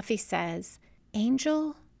 and Buffy says,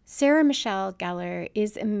 "Angel?" Sarah Michelle Gellar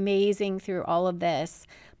is amazing through all of this,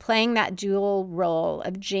 playing that dual role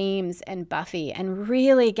of James and Buffy and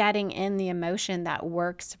really getting in the emotion that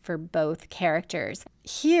works for both characters.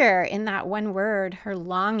 Here, in that one word, her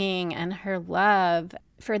longing and her love,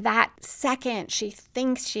 for that second, she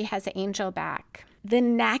thinks she has Angel back. The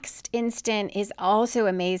next instant is also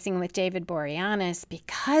amazing with David Boreanaz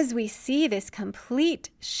because we see this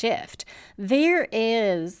complete shift. There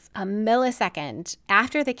is a millisecond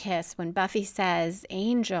after the kiss when Buffy says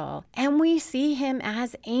Angel, and we see him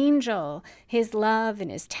as Angel, his love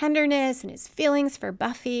and his tenderness and his feelings for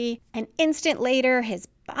Buffy. An instant later, his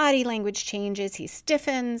body language changes. He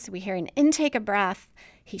stiffens. We hear an intake of breath.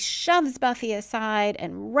 He shoves Buffy aside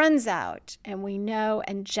and runs out, and we know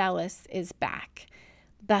Angelus is back.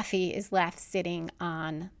 Buffy is left sitting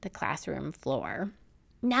on the classroom floor.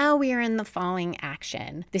 Now we are in the falling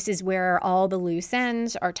action. This is where all the loose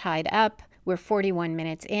ends are tied up. We're 41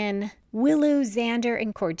 minutes in. Willow, Xander,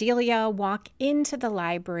 and Cordelia walk into the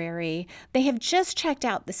library. They have just checked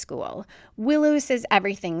out the school. Willow says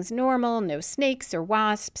everything's normal, no snakes or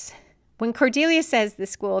wasps. When Cordelia says the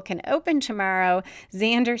school can open tomorrow,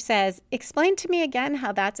 Xander says, "Explain to me again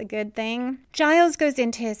how that's a good thing." Giles goes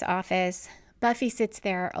into his office. Buffy sits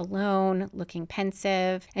there alone, looking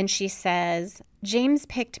pensive, and she says, "James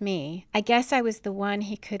picked me. I guess I was the one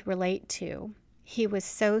he could relate to. He was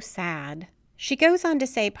so sad." She goes on to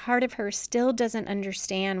say part of her still doesn't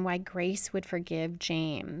understand why Grace would forgive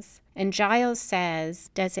James. And Giles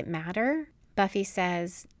says, "Does it matter?" Buffy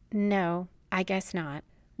says, "No, I guess not."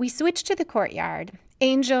 We switch to the courtyard.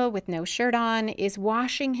 Angel, with no shirt on, is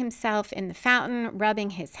washing himself in the fountain,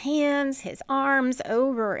 rubbing his hands, his arms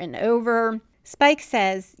over and over. Spike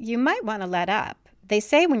says, "You might want to let up. They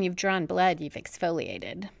say when you've drawn blood, you've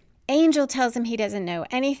exfoliated." Angel tells him he doesn't know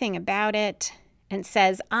anything about it and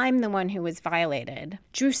says, "I'm the one who was violated."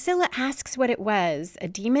 Drusilla asks what it was, a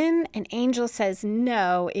demon, and Angel says,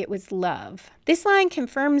 "No, it was love." This line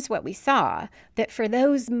confirms what we saw, that for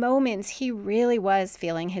those moments, he really was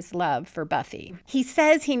feeling his love for Buffy. He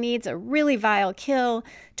says he needs a really vile kill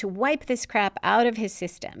to wipe this crap out of his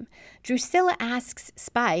system. Drusilla asks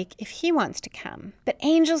Spike if he wants to come, but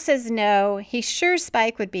Angel says no, he's sure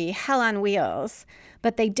Spike would be hell on wheels,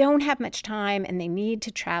 but they don't have much time and they need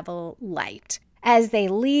to travel light. As they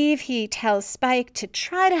leave, he tells Spike to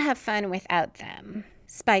try to have fun without them.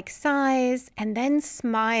 Spike sighs and then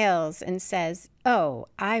smiles and says, "Oh,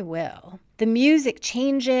 I will." The music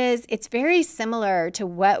changes. It's very similar to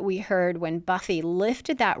what we heard when Buffy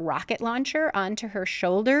lifted that rocket launcher onto her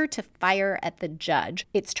shoulder to fire at the judge.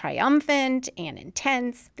 It's triumphant and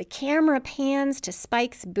intense. The camera pans to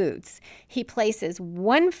Spike's boots. He places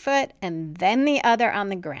one foot and then the other on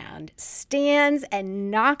the ground, stands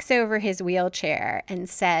and knocks over his wheelchair and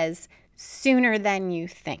says, "Sooner than you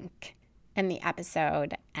think." And the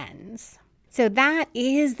episode ends. So that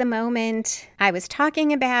is the moment I was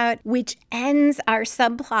talking about, which ends our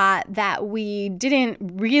subplot that we didn't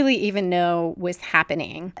really even know was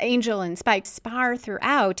happening. Angel and Spike spar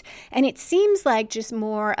throughout, and it seems like just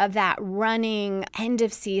more of that running end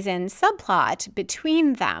of season subplot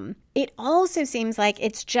between them. It also seems like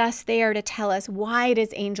it's just there to tell us, why does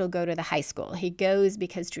Angel go to the high school? He goes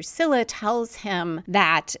because Drusilla tells him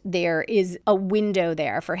that there is a window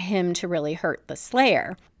there for him to really hurt the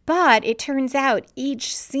Slayer. But it turns out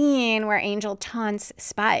each scene where Angel taunts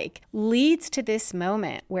Spike leads to this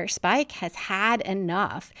moment where Spike has had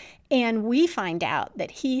enough, and we find out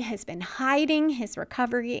that he has been hiding his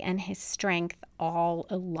recovery and his strength all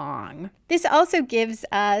along. This also gives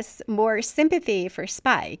us more sympathy for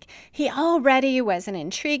Spike. He already was an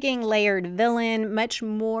intriguing, layered villain, much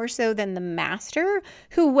more so than the Master,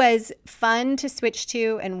 who was fun to switch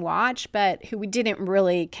to and watch, but who we didn't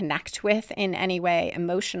really connect with in any way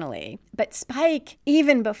emotionally. But Spike,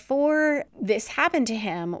 even before this happened to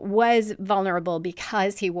him, was vulnerable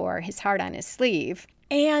because he wore his heart on his sleeve.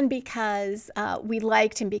 And because we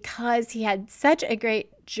liked him, because he had such a great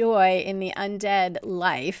joy in the undead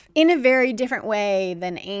life in a very different way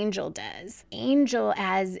than Angel does. Angel,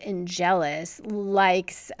 as Angelus,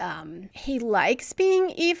 likes being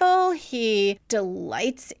evil. He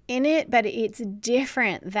delights in it, but it's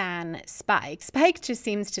different than Spike. Spike just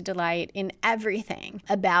seems to delight in everything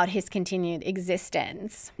about his continued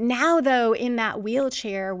existence. Now, though, in that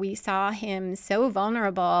wheelchair, we saw him so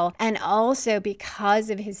vulnerable, and also because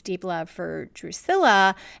of his deep love for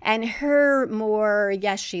Drusilla and her more,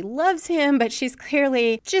 yes, she loves him, but she's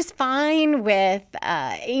clearly just fine with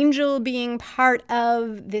Angel being part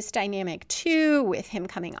of this dynamic too, with him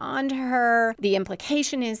coming on to her. The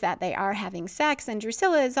implication is that they are having sex, and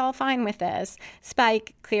Drusilla is all fine with this.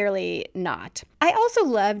 Spike, clearly not. I also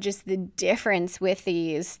love just the difference with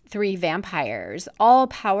these three vampires, all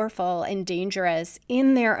powerful and dangerous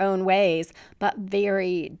in their own ways, but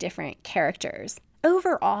very different characters.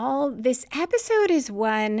 Overall, this episode is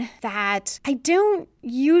one that I don't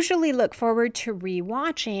usually look forward to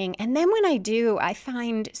rewatching, and then when I do, I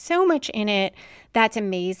find so much in it that's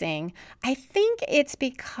amazing. I think it's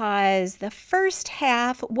because the first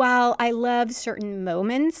half, while I love certain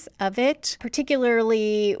moments of it,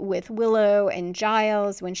 particularly with Willow and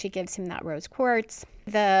Giles when she gives him that rose quartz,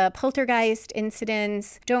 the poltergeist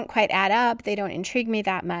incidents don't quite add up. They don't intrigue me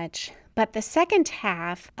that much. But the second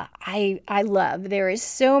half, I love. There is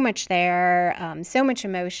so much there, so much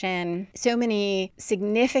emotion, so many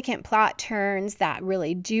significant plot turns that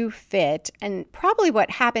really do fit. And probably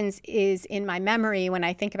what happens is, in my memory, when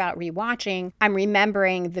I think about rewatching, I'm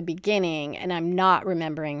remembering the beginning and I'm not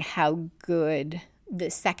remembering how good the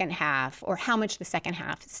second half, or how much the second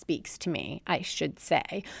half speaks to me, I should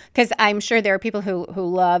say, because I'm sure there are people who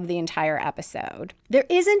love the entire episode. There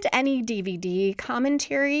isn't any DVD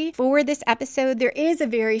commentary for this episode. There is a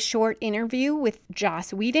very short interview with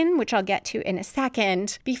Joss Whedon, which I'll get to in a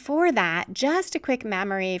second. Before that, just a quick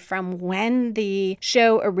memory from when the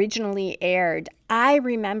show originally aired. I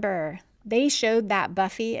remember they showed that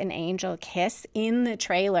Buffy and Angel kiss in the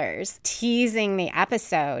trailers, teasing the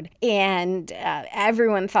episode, and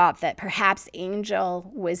everyone thought that perhaps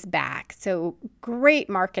Angel was back. So great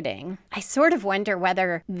marketing. I sort of wonder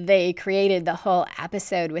whether they created the whole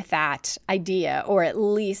episode with that idea, or at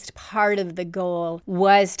least part of the goal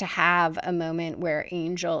was to have a moment where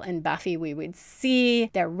Angel and Buffy, we would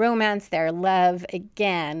see their romance, their love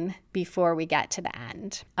again before we get to the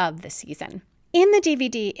end of the season. In the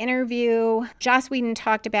DVD interview, Joss Whedon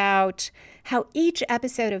talked about how each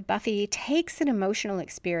episode of Buffy takes an emotional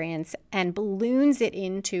experience and balloons it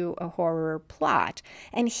into a horror plot.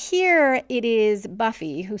 And here it is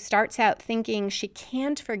Buffy who starts out thinking she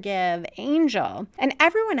can't forgive Angel. And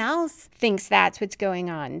everyone else thinks that's what's going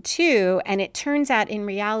on too. And it turns out in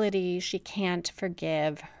reality, she can't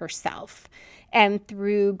forgive herself. And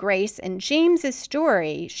through Grace and James's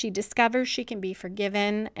story, she discovers she can be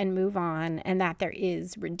forgiven and move on, and that there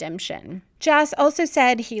is redemption. Joss also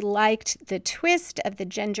said he liked the twist of the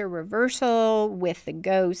gender reversal with the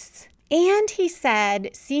ghosts. And he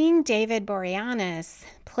said seeing David Boreanaz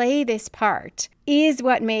play this part is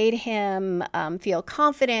what made him feel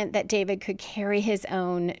confident that David could carry his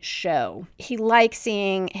own show. He liked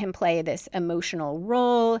seeing him play this emotional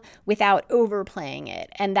role without overplaying it,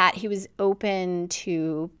 and that he was open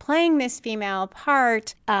to playing this female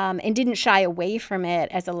part and didn't shy away from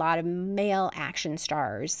it as a lot of male action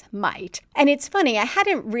stars might. And it's funny, I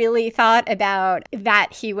hadn't really thought about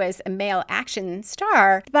that he was a male action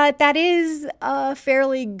star, but that is a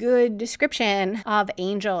fairly good description of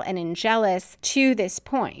Angel and Angelus to to this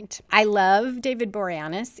point. I love David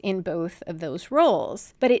Boreanaz in both of those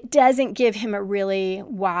roles, but it doesn't give him a really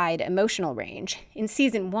wide emotional range. In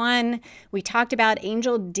season 1, we talked about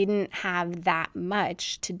Angel didn't have that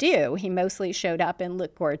much to do. He mostly showed up and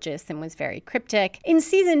looked gorgeous and was very cryptic. In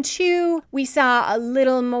season 2, we saw a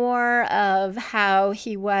little more of how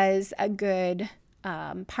he was a good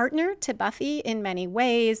partner to Buffy in many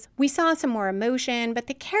ways. We saw some more emotion, but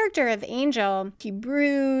the character of Angel, he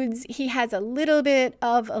broods, he has a little bit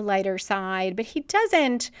of a lighter side, but he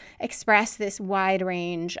doesn't express this wide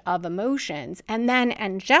range of emotions. And then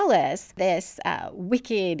Angelus, this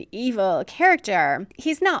wicked, evil character,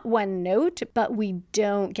 he's not one note, but we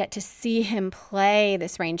don't get to see him play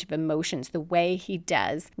this range of emotions the way he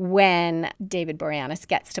does when David Boreanaz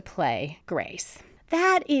gets to play Grace.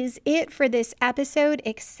 That is it for this episode,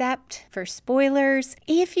 except for spoilers.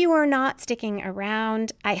 If you are not sticking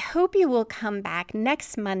around, I hope you will come back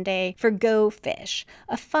next Monday for Go Fish,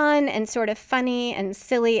 a fun and sort of funny and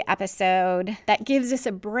silly episode that gives us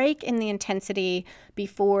a break in the intensity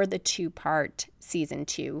before the 2-part season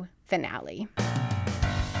 2 finale.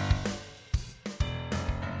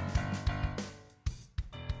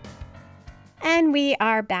 And we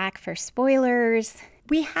are back for spoilers.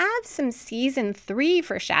 We have some season 3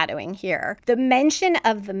 foreshadowing here. The mention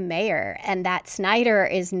of the mayor and that Snyder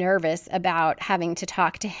is nervous about having to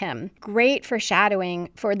talk to him. Great foreshadowing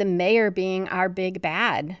for the mayor being our big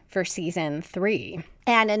bad for season 3.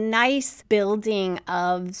 And a nice building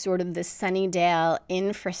of sort of the Sunnydale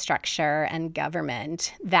infrastructure and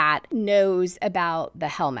government that knows about the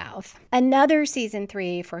Hellmouth. Another season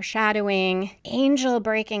 3 foreshadowing, Angel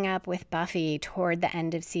breaking up with Buffy toward the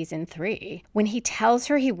end of season 3. When he tells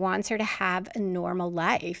her he wants her to have a normal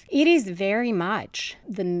life, it is very much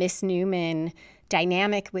the Miss Newman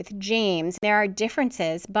dynamic with James. There are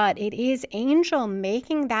differences, but it is Angel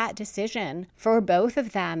making that decision for both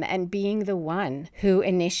of them and being the one who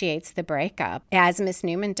initiates the breakup, as Miss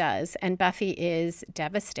Newman does, and Buffy is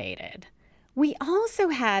devastated. We also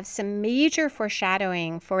have some major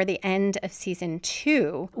foreshadowing for the end of season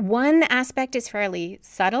 2. One aspect is fairly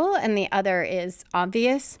subtle and the other is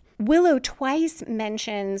obvious. Willow twice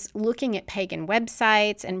mentions looking at pagan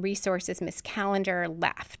websites and resources Miss Calendar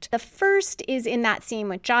left. The first is in that scene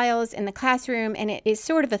with Giles in the classroom, and it is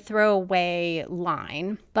sort of a throwaway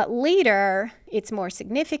line. But later, it's more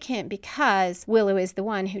significant because Willow is the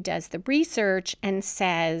one who does the research and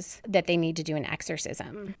says that they need to do an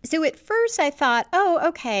exorcism. So at first I thought, oh,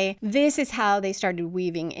 okay, this is how they started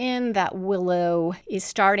weaving in that Willow is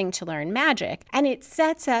starting to learn magic. And it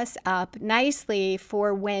sets us up nicely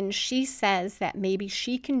for when she says that maybe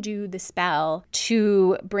she can do the spell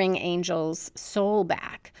to bring Angel's soul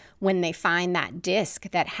back when they find that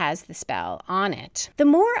disc that has the spell on it. The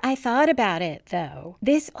more I thought about it, though,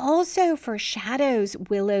 this also foreshadows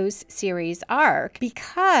Willow's series arc,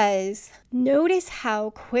 because notice how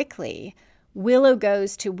quickly Willow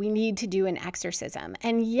goes to, we need to do an exorcism.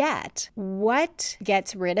 And yet, what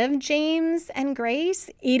gets rid of James and Grace?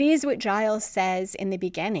 It is what Giles says in the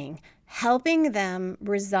beginning, helping them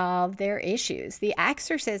resolve their issues. The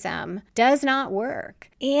exorcism does not work.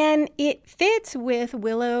 And it fits with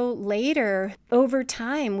Willow later. Over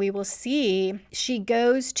time, we will see she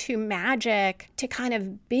goes to magic, to kind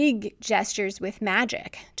of big gestures with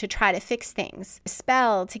magic to try to fix things. A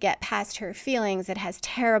spell to get past her feelings that has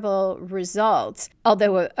terrible results.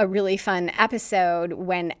 Although a really fun episode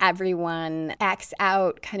when everyone acts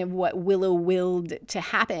out kind of what Willow willed to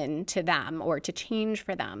happen to them or to change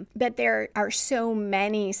for them. But there are so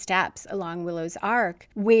many steps along Willow's arc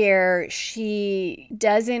where she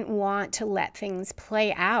doesn't want to let things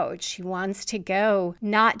play out. She wants to go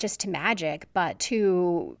not just to magic, but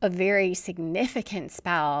to a very significant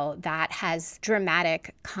spell that has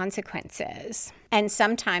dramatic consequences, and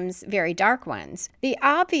sometimes very dark ones. The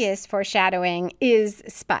obvious foreshadowing is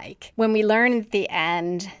Spike. When we learn at the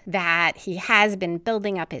end that he has been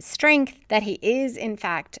building up his strength, that he is in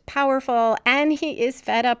fact powerful, and he is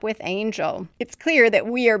fed up with Angel. It's clear that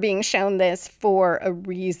we are being shown this for a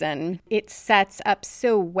reason. It sets up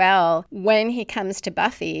so well when he comes to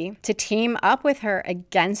Buffy to team up with her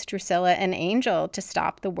against Drusilla and Angel to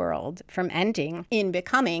stop the world from ending in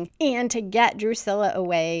Becoming and to get Drusilla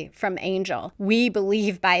away from Angel. We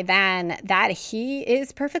believe by then that he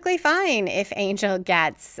is perfectly fine if Angel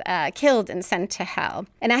gets killed and sent to hell.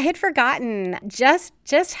 And I had forgotten just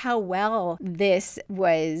how well this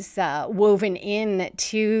was woven in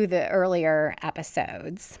to the earlier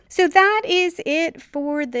episodes. So that is it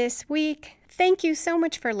for this week. Thank you so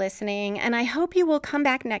much for listening, and I hope you will come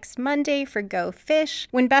back next Monday for Go Fish,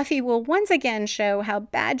 when Buffy will once again show how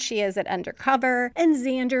bad she is at undercover, and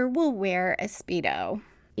Xander will wear a Speedo.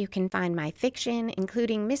 You can find my fiction,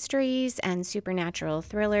 including mysteries and supernatural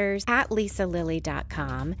thrillers, at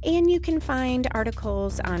lisalilly.com, and you can find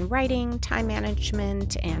articles on writing, time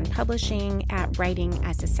management, and publishing at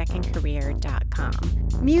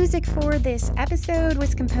writingasaSecondCareer.com. Music for this episode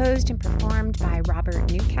was composed and performed by Robert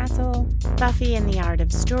Newcastle. Buffy and the Art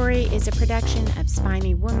of Story is a production of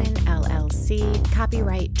Spiny Woman, LLC,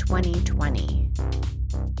 copyright 2020.